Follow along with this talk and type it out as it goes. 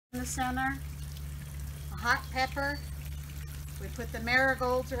in the center, a hot pepper. We put the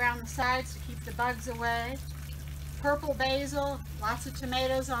marigolds around the sides to keep the bugs away. Purple basil, lots of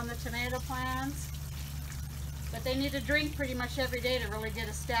tomatoes on the tomato plants. But they need to drink pretty much every day to really get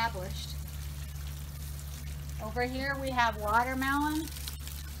established. Over here we have watermelon,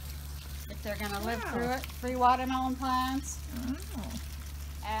 if they're going to live through it. 3 watermelon plants. Oh.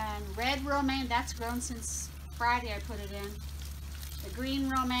 And red romaine, that's grown since Friday I put it in. The green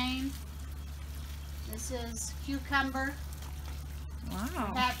romaine. This is cucumber.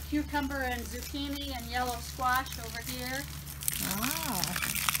 Wow. We have cucumber and zucchini and yellow squash over here. Wow.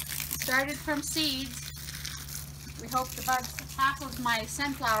 Started from seeds. We hope the bugs, half of my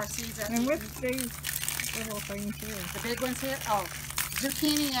sunflower seeds are And eaten. what's these little things here? The big ones here? Oh,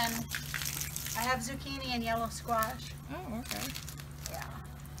 zucchini and, I have zucchini and yellow squash. Oh, okay. Yeah.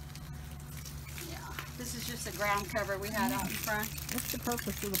 Yeah. This is just a ground cover we had out in front. What's the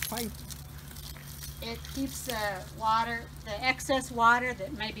purpose of the pipe? It keeps the water, the excess water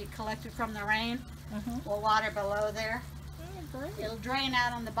that may be collected from the rain, will water below there. Oh, great. It'll drain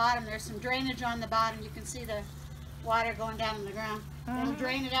out on the bottom. There's some drainage on the bottom. You can see the water going down in the ground. It'll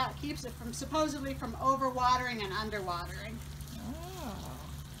drain it out, keeps it from supposedly from overwatering and underwatering. Oh.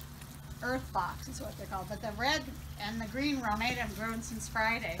 Earth box is what they're called. But the red and the green romaine have grown since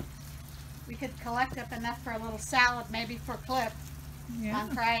Friday. We could collect up enough for a little salad, maybe for Clip on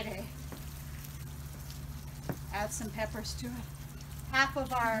Friday. Add some peppers to it. Half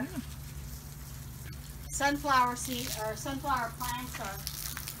of our sunflower seed or sunflower plants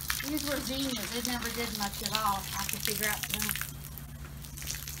are, these were zinnias. They never did much at all. I have to figure out them.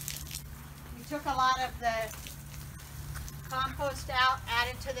 We took a lot of the compost out,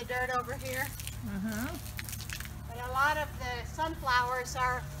 added to the dirt over here. But a lot of the sunflowers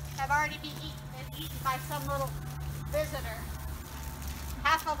have already been eaten by some little visitor.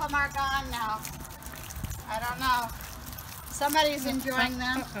 Half of them are gone now. I don't know. Somebody's enjoying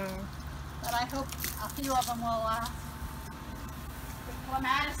them, but I hope a few of them will last. The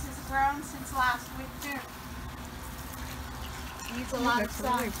clematis has grown since last week too. Needs a lot of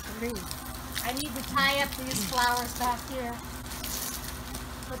sun. Really pretty. I need to tie up these flowers back here.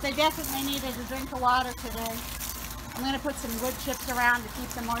 But they definitely needed a drink of water today. I'm going to put some wood chips around to keep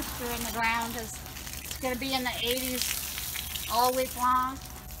the moisture in the ground, as it's going to be in the 80s all week long.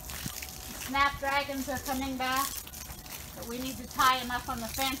 Snapdragons are coming back, but we need to tie them up on the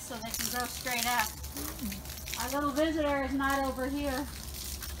fence so they can grow straight up. Our little visitor is not over here.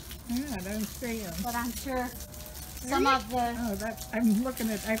 Yeah, I don't see him. But I'm sure some of the... Oh, I'm looking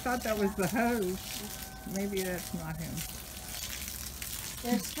at, I thought that was the hose. Maybe that's not him.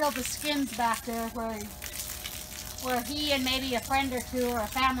 There's still the skins back there where he and maybe a friend or two or a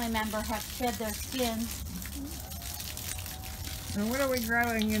family member have shed their skins. And what are we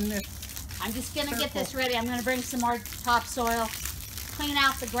growing in this? I'm just going to get this ready. I'm going to bring some more topsoil, clean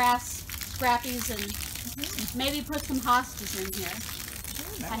out the grass scrappies, and maybe put some hostas in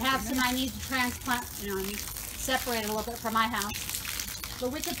here. I have some I need to transplant, I need to separate a little bit from my house.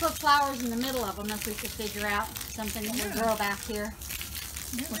 But we could put flowers in the middle of them if we could figure out something that would grow back here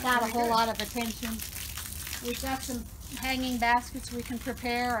without a whole lot of attention. We've got some hanging baskets we can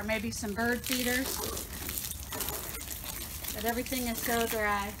prepare, or maybe some bird feeders. But everything is so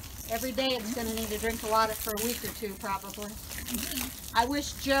dry. Every day it's going to need to drink a water for a week or two, probably. I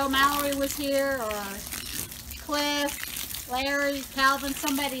wish Joe Mallory was here, or Cliff, Larry, Calvin,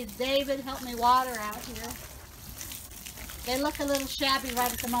 somebody, David, help me water out here. They look a little shabby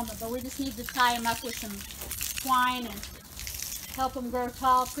right at the moment, but we just need to tie them up with some twine and help them grow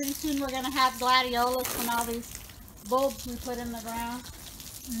tall. Pretty soon we're going to have gladiolas from all these bulbs we put in the ground.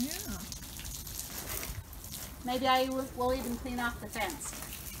 Yeah. Maybe I will even clean off the fence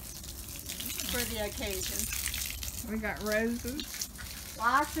for the occasion. We got roses.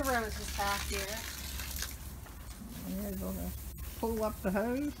 Lots of roses back here. You're going to pull up the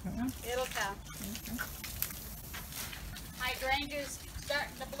hose, huh? It'll come. Okay. Hydrangeas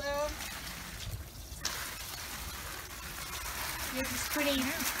starting to bloom. Here's these pretty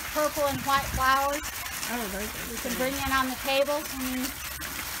purple and white flowers. Oh, those We are can bring in on the table and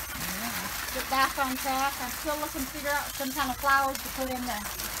get back on track. I'm still looking to figure out some kind of flowers to put in the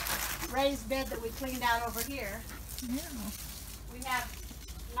raised bed that we cleaned out over here. Yeah. We have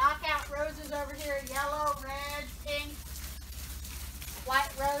knockout roses over here, yellow, red, pink,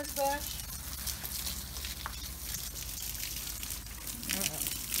 white rose bush.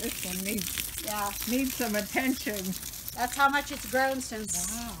 This one needs some attention. That's how much it's grown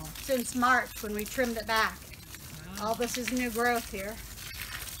since March when we trimmed it back. Wow. All this is new growth here.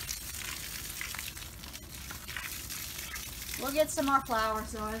 We'll get some more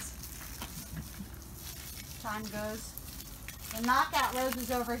flowers though as time goes. The knockout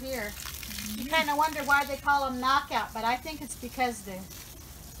roses over here. You kind of wonder why they call them knockout, but I think it's because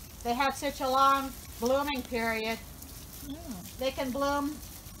they have such a long blooming period. Yeah. They can bloom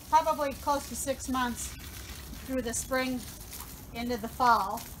probably close to 6 months through the spring into the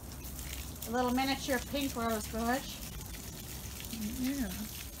fall. A little miniature pink rose bush. Yeah.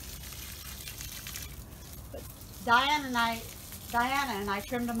 But Diana and I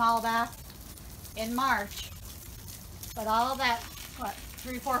trimmed them all back in March. But all of that, what,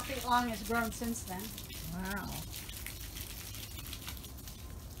 3-4 feet long has grown since then. Wow.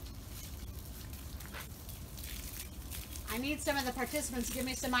 I need some of the participants to give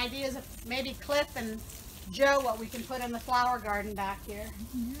me some ideas of maybe Cliff and Joe what we can put in the flower garden back here.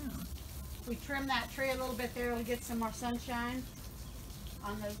 Yeah. If we trim that tree a little bit there, we'll get some more sunshine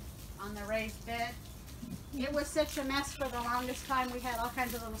on the raised bed. It was such a mess for the longest time. We had all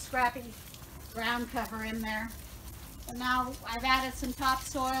kinds of little scrappy ground cover in there. And now I've added some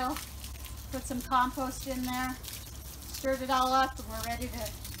topsoil, put some compost in there, stirred it all up, and we're ready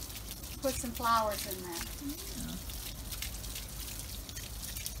to put some flowers in there.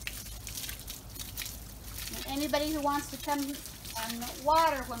 Yeah. And anybody who wants to come and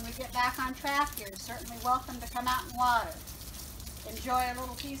water when we get back on track here is certainly welcome to come out and water. Enjoy a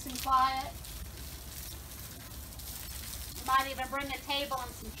little peace and quiet. We might even bring a table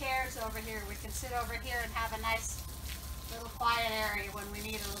and some chairs over here. We can sit over here and have a nice little quiet area when we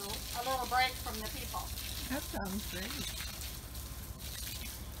need a little break from the people. That sounds great.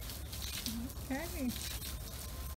 Okay.